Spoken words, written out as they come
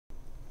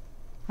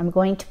I'm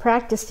going to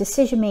practice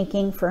decision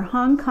making for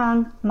Hong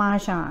Kong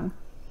Mahjong.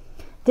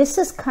 This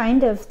is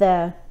kind of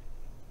the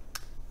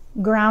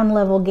ground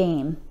level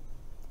game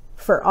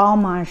for all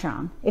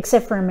Mahjong,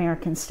 except for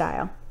American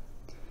style.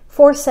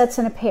 4 sets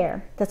in a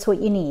pair, that's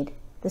what you need.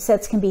 The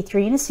sets can be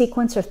 3 in a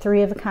sequence or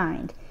 3 of a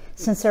kind.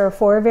 Since there are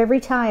 4 of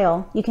every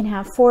tile, you can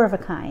have 4 of a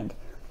kind.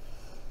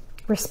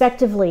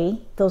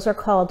 Respectively, those are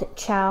called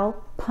Chow,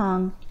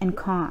 Pung, and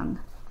Kong.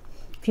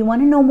 If you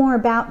want to know more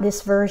about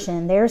this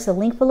version, there's a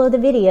link below the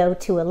video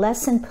to a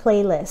lesson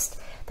playlist.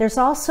 There's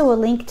also a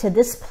link to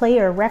this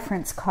player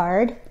reference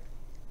card.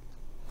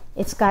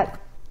 It's got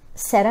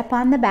setup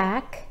on the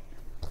back,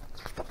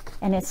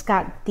 and it's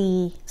got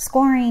the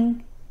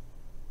scoring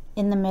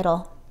in the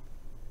middle,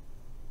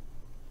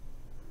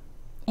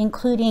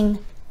 including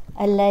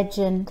a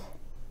legend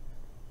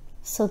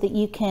so that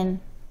you can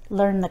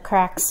learn the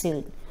crack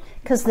suit,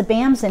 because the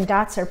bams and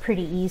dots are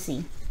pretty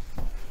easy.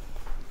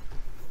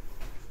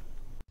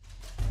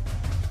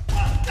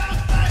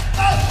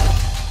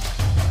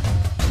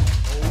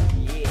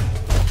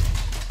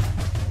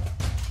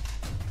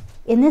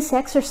 In this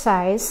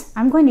exercise,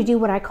 I'm going to do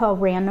what I call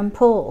random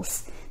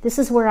pulls. This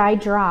is where I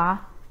draw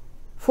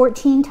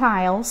 14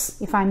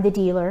 tiles if I'm the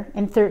dealer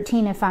and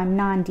 13 if I'm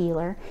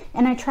non-dealer,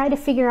 and I try to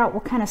figure out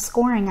what kind of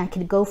scoring I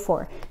could go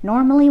for.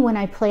 Normally when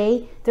I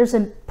play, there's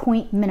a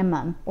point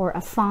minimum or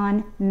a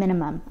fawn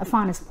minimum. A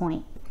fawn is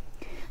point.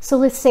 So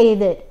let's say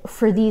that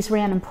for these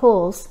random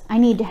pulls, I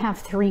need to have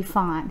 3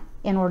 fawn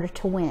in order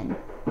to win.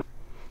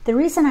 The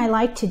reason I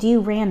like to do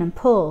random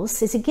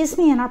pulls is it gives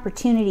me an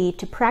opportunity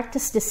to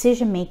practice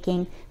decision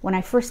making when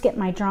I first get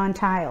my drawn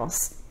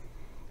tiles.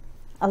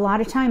 A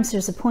lot of times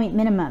there's a point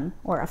minimum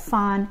or a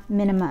fawn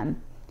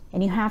minimum,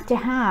 and you have to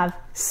have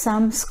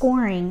some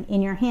scoring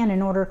in your hand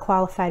in order to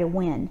qualify to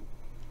win.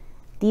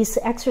 These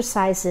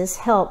exercises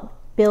help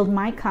build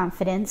my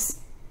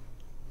confidence.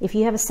 If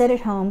you have a set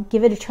at home,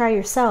 give it a try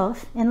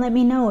yourself and let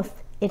me know if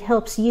it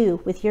helps you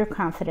with your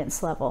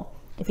confidence level.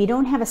 If you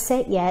don't have a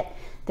set yet,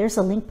 there's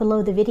a link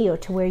below the video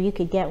to where you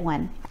could get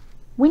one.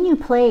 When you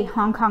play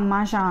Hong Kong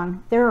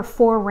Mahjong, there are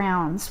 4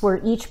 rounds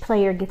where each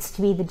player gets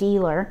to be the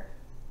dealer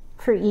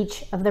for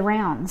each of the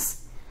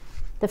rounds.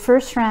 The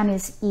first round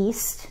is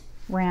east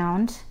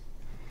round.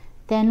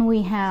 Then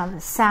we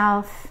have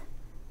south,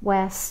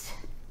 west,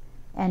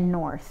 and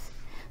north.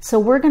 So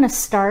we're going to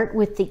start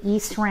with the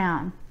east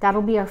round.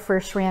 That'll be our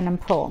first random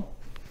pull.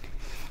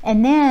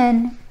 And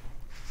then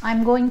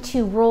I'm going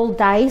to roll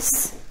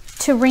dice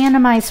to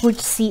randomize which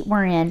seat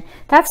we're in.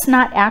 That's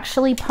not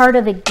actually part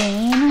of the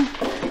game.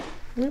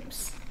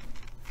 Oops.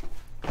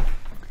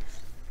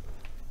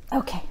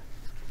 Okay.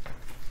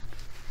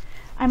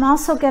 I'm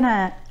also going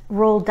to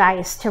roll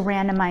dice to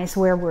randomize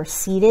where we're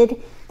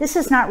seated. This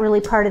is not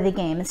really part of the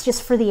game. It's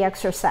just for the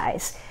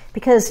exercise,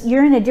 because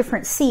you're in a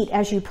different seat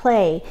as you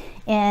play,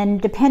 and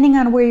depending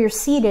on where you're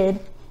seated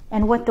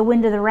and what the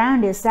wind of the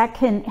round is, that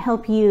can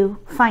help you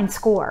find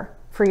score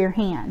for your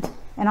hand.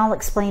 And I'll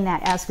explain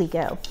that as we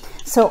go.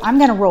 So I'm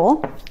going to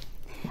roll.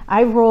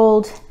 I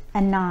rolled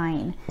a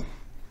 9.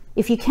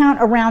 If you count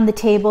around the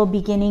table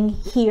beginning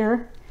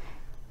here,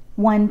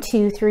 1,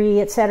 2,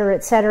 3,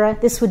 etc.,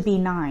 this would be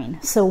 9.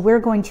 So we're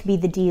going to be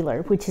the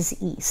dealer, which is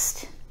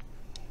east.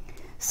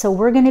 So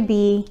we're going to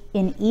be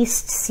in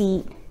east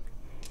seat,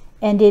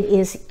 and it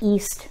is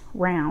east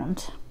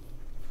round.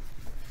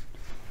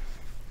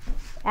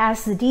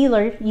 As the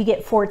dealer, you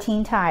get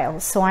 14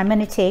 tiles. So I'm going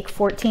to take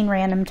 14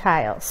 random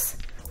tiles.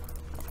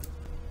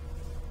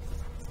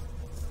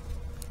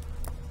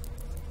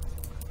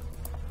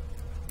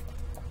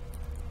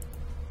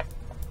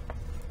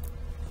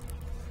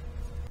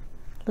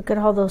 Look at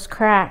all those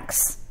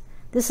cracks.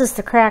 This is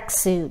the crack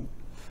suit.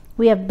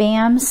 We have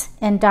bams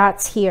and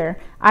dots here.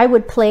 I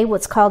would play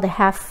what's called a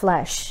half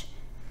flush.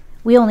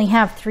 We only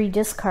have 3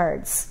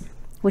 discards,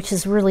 which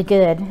is really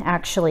good,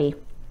 actually.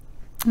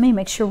 Let me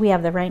make sure we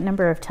have the right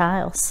number of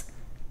tiles.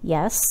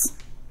 Yes.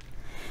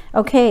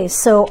 Okay,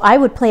 so I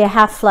would play a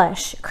half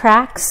flush,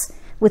 cracks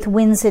with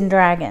winds and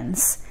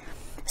dragons.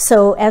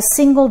 So as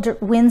single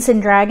winds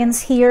and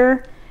dragons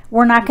here,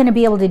 we're not going to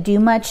be able to do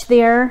much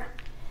there.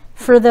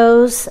 For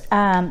those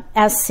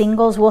as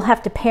singles, we'll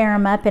have to pair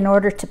them up in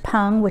order to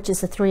pung, which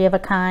is a 3 of a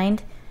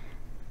kind.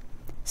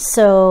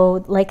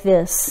 So like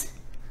this,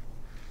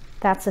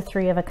 that's a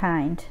 3 of a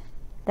kind.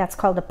 That's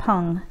called a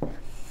pung.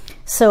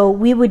 So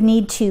we would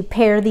need to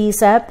pair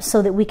these up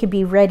so that we could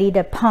be ready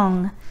to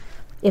pung.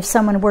 If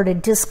someone were to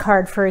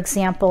discard, for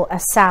example, a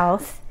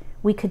south,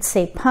 we could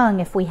say pung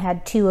if we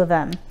had 2 of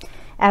them.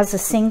 As a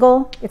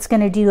single, it's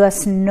going to do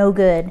us no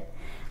good.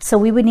 So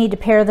we would need to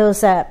pair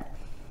those up.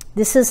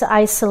 This is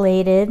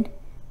isolated.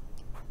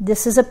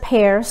 This is a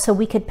pair, so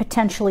we could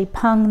potentially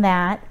pung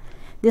that.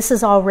 This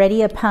is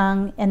already a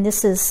pung, and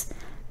this is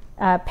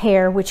a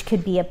pair, which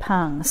could be a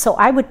pung. So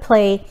I would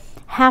play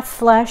half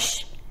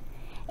flush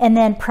and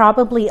then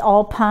probably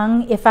all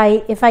pung. If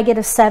I get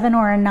a 7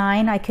 or a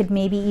 9, I could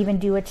maybe even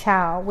do a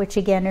chow, which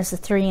again is a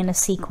 3 in a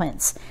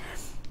sequence.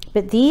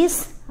 But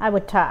these I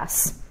would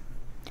toss.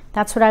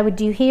 That's what I would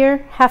do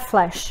here, half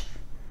flush.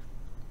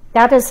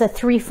 That is a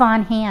 3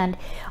 fawn hand.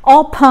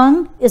 All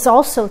pung is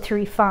also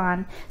 3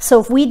 fawn. So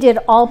if we did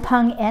all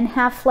pung and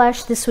half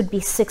flush, this would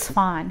be 6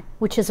 fawn,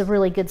 which is a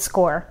really good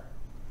score.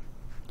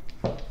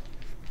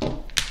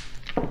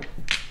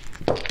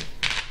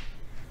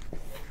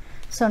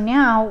 So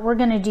now we're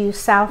going to do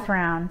south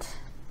round.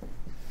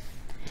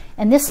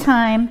 And this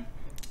time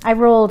I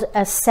rolled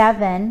a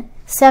 7.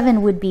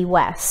 7 would be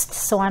west.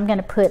 So I'm going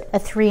to put a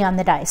 3 on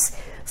the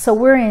dice. So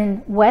we're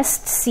in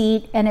west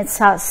seat and it's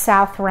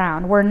south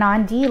round. We're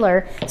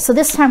non-dealer, so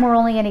this time we're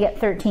only going to get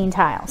 13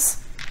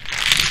 tiles.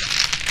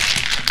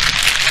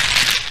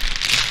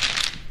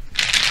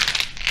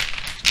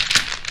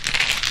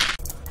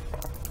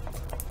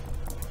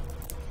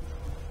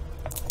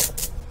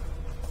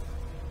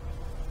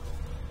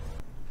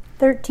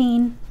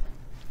 $13.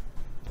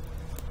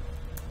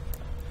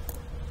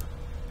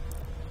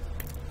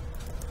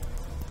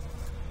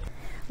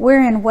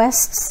 We're in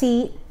west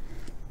seat.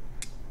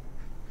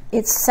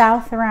 It's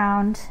south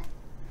round.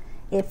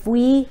 If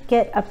we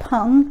get a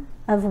pung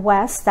of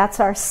west,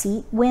 that's our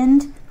seat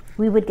wind,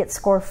 we would get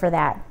score for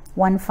that,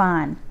 1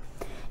 fawn.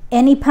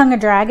 Any pung of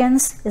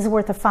dragons is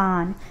worth a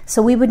fawn,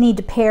 so we would need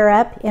to pair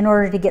up in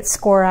order to get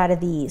score out of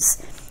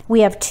these. We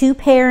have 2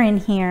 pair in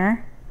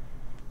here,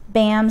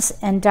 bams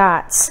and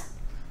dots.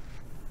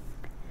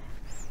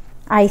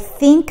 I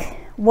think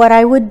what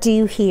I would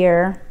do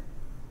here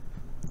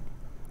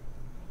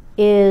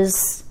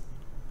is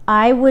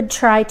I would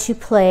try to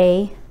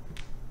play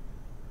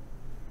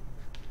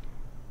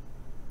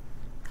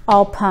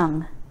all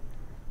pung.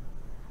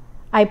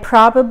 I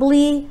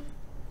probably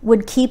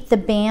would keep the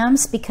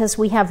bams because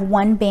we have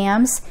 1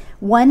 bams.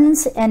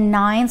 1s and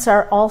 9s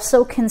are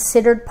also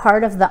considered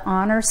part of the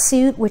honor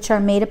suit, which are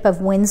made up of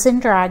winds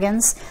and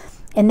dragons,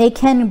 and they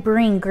can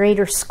bring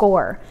greater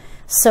score.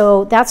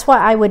 So that's why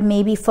I would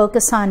maybe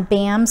focus on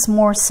bams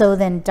more so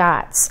than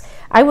dots.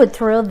 I would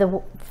throw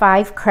the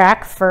 5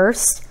 crack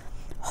first,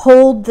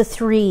 hold the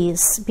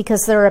 3s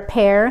because they're a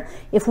pair.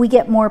 If we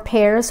get more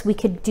pairs, we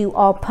could do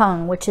all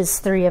pung, which is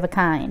 3 of a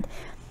kind.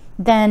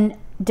 Then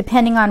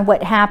depending on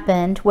what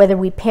happened, whether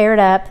we paired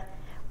up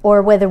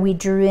or whether we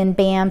drew in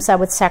bams, I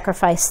would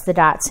sacrifice the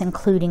dots,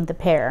 including the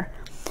pair.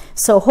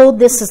 So hold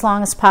this as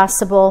long as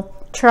possible.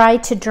 Try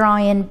to draw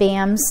in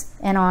bams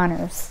and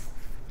honors,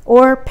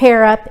 or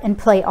pair up and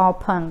play all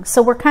pung.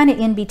 So we're kind of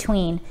in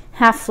between,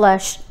 half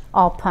flush,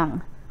 all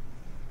pung.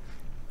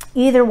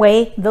 Either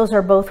way, those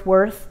are both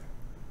worth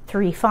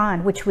 3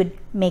 fawn, which would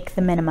make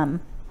the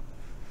minimum.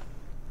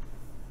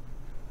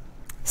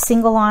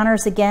 Single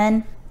honors,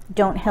 again,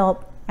 don't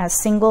help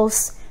as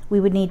singles. We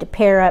would need to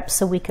pair up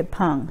so we could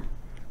pung.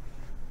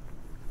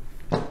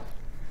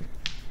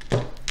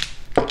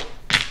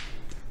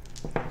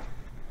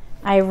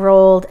 I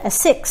rolled a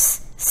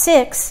 6.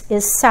 6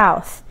 is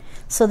south.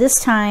 So this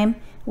time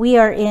we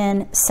are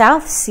in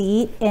south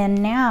seat,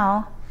 and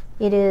now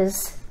it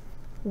is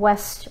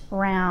west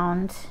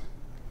round.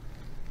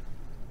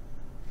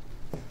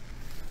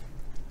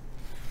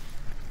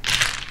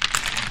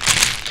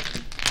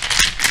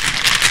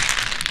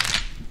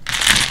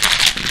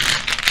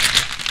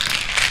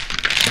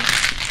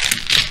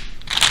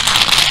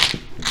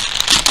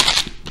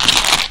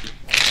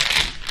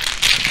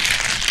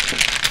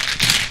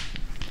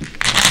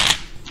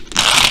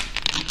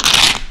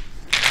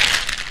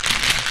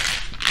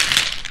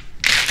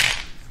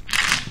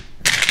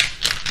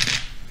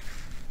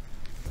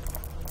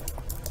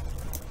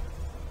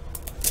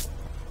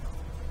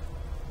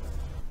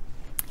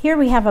 Here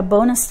we have a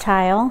bonus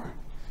tile,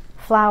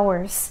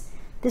 flowers.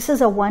 This is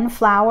a 1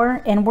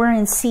 flower and we're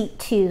in seat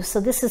 2, so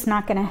this is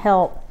not going to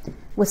help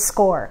with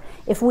score.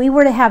 If we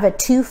were to have a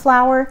 2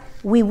 flower,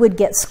 we would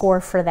get score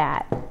for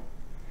that.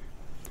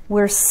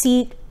 We're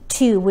seat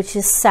 2, which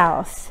is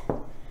south.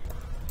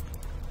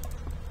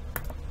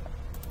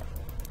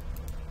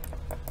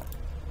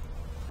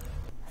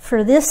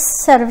 For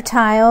this set of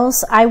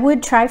tiles, I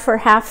would try for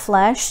half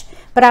flush,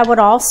 but I would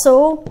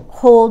also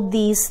hold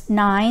these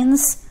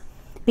 9s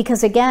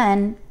because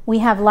again, we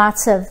have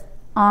lots of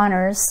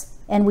honors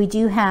and we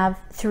do have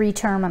 3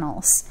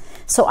 terminals.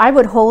 So I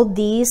would hold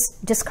these,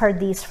 discard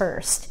these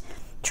first.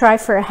 Try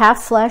for a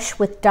half flush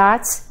with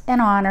dots and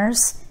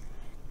honors.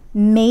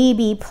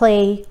 Maybe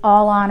play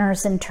all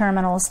honors and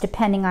terminals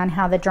depending on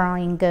how the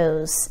drawing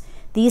goes.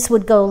 These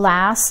would go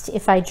last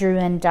if I drew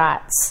in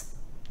dots.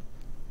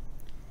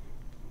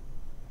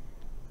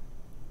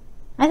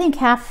 I think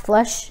half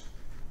flush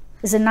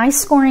is a nice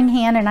scoring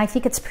hand, and I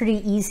think it's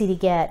pretty easy to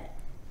get,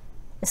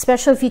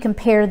 especially if you can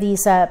pair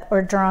these up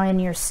or draw in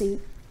your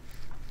suit.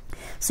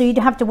 So you'd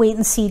have to wait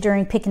and see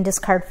during pick and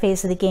discard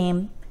phase of the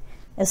game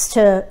as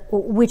to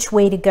which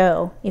way to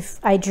go. If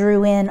I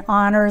drew in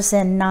honors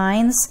and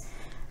 9s,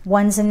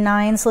 1s and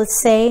 9s,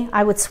 let's say,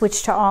 I would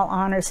switch to all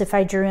honors. If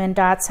I drew in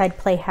dots, I'd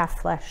play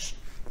half flush.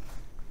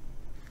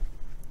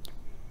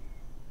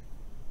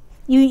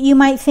 You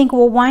might think,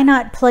 well, why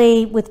not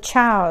play with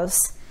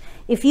chows?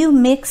 If you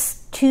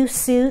mix 2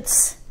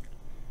 suits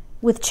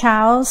with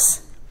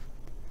chows,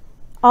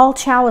 all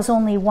chow is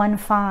only 1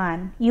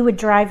 fawn. You would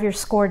drive your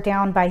score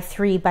down by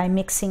 3 by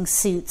mixing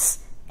suits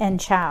and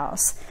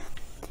chows.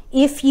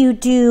 if you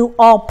do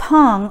all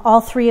pung,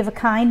 all three of a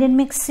kind in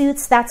mixed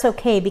suits, that's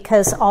okay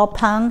because all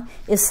pung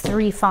is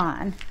 3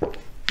 fawn.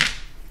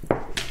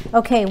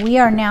 Okay, we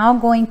are now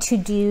going to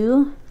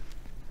do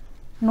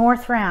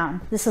north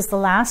round. This is the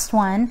last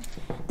one.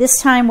 This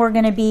time we're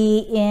going to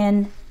be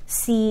in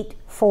seat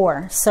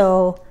 4,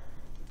 so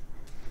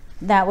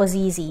that was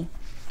easy.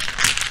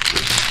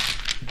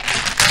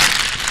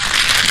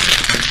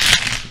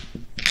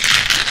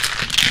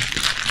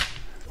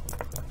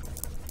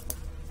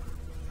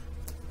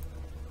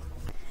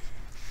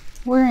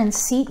 We're in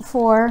seat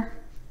 4.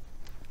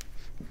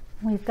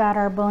 We've got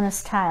our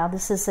bonus tile.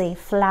 This is a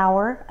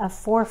flower, a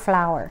 4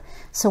 flower.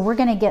 So we're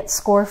going to get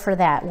score for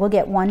that. We'll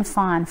get 1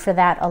 fawn for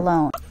that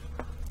alone.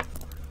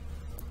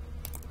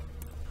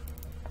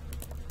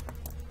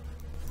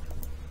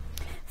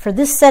 For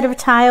this set of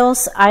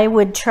tiles, I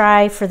would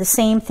try for the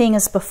same thing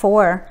as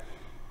before.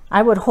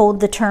 I would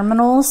hold the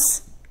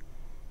terminals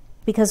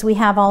because we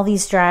have all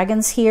these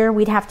dragons here.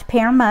 We'd have to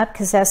pair them up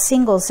because as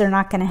singles, they're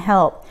not going to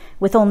help,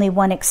 with only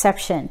one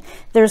exception.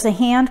 There's a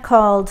hand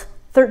called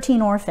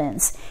 13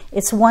 Orphans.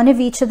 It's one of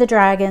each of the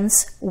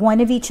dragons,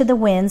 one of each of the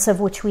winds, of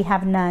which we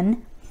have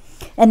none,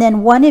 and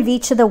then one of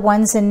each of the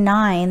 1s and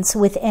 9s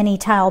with any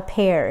tile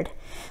paired.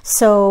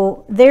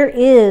 So there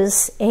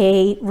is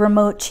a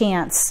remote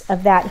chance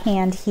of that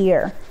hand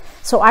here.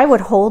 So I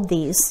would hold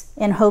these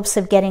in hopes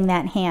of getting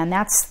that hand.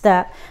 That's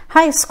the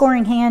highest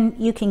scoring hand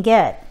you can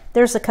get.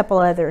 There's a couple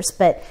others,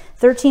 but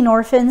 13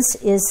 Orphans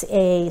is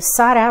a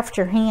sought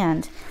after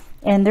hand.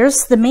 And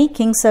there's the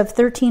makings of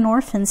 13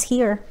 Orphans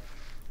here.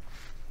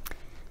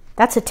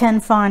 That's a 10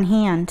 fawn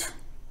hand.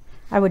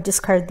 I would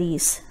discard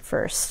these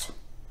first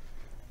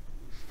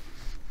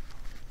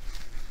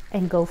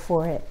and go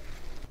for it.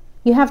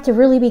 You have to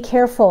really be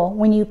careful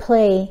when you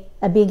play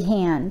a big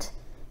hand.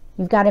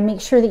 You've got to make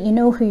sure that you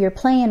know who you're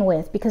playing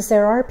with, because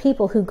there are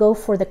people who go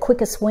for the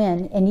quickest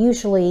win, and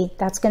usually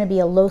that's going to be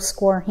a low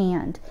score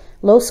hand.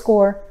 Low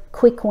score,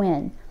 quick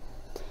win.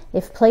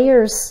 If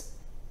players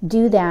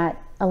do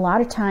that, a lot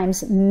of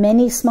times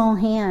many small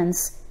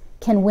hands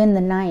can win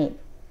the night,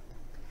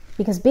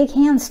 because big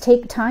hands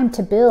take time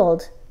to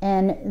build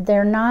and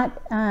they're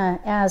not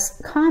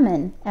as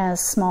common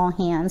as small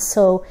hands,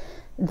 so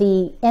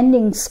the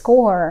ending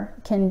score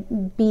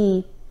can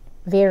be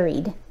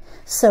varied.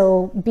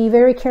 So be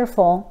very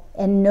careful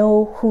and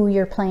know who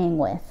you're playing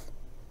with,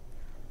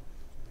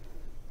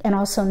 and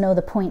also know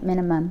the point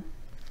minimum.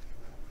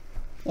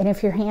 And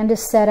if your hand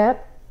is set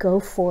up, go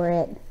for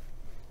it.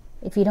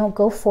 If you don't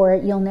go for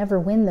it, you'll never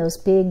win those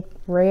big,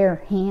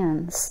 rare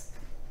hands.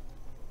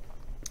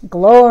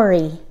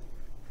 Glory!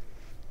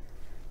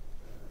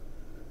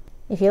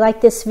 If you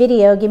like this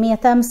video, give me a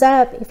thumbs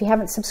up. If you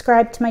haven't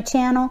subscribed to my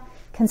channel,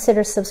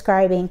 consider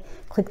subscribing.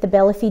 Click the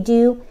bell if you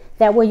do.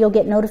 That way you'll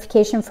get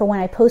notification for when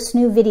I post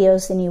new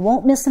videos, and you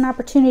won't miss an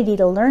opportunity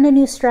to learn a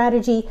new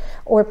strategy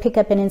or pick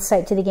up an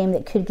insight to the game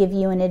that could give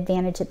you an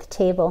advantage at the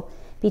table.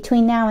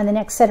 Between now and the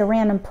next set of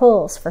random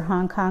pulls for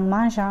Hong Kong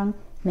Mahjong,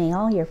 may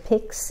all your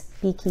picks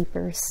be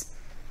keepers.